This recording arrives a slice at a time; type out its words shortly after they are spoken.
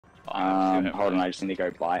Hold on, I just need to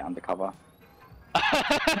go buy Undercover.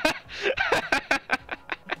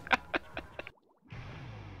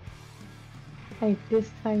 Hey, this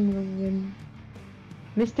time we'll win.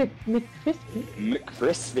 Mr. McCrispy?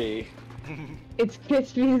 McCrispy! It's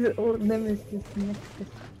Crispy's old nemesis, McCrispy.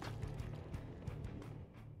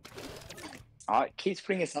 Oh, it keeps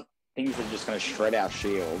putting us up things that are just gonna shred our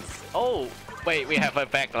shields. Oh, wait, we have a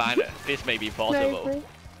backliner. This may be possible.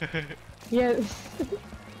 Yes.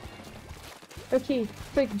 Okay,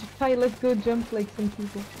 quick, Ty, let's go jump like some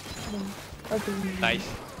people. Okay. Nice.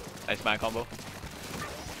 Nice man combo.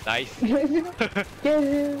 Nice. Get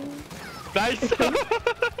him! Nice!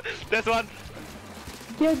 There's one!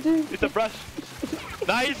 Get him! It's a brush!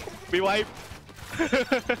 Nice! We wipe!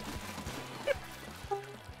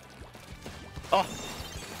 Oh!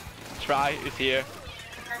 Try is here.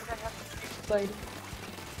 Like,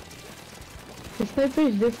 the sniper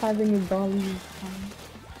is just having a dolly time.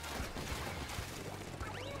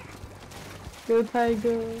 Go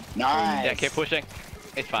Tiger! Nice! Yeah, keep pushing.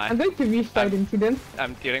 It's fine. I'm going to restart incident.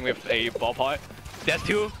 I'm dealing with a ballpoint. There's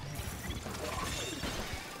two!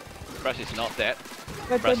 Brush is not dead.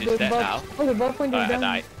 Brush is dead now. Oh, the ballpoint is down.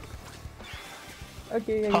 I died.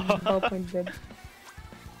 Okay, yeah, the ballpoint dead.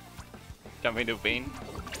 Jump into bean.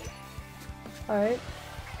 Alright.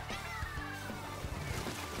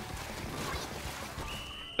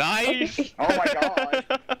 Nice! Okay. Oh my god!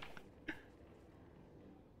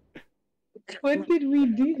 What did we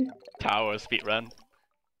do? Tower speedrun.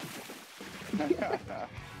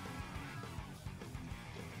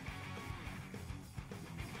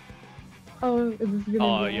 Oh, is this gonna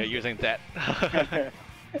Oh, be you're using that. I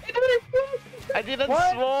I didn't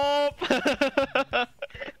swap!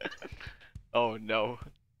 Oh no.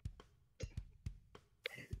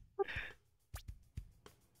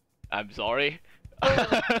 I'm sorry.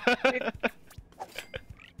 Yeah,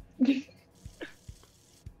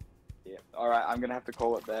 alright, I'm gonna have to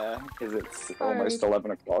call it there, because it's almost Alright.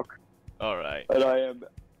 11 o'clock. Alright. And I am...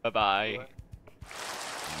 Bye bye.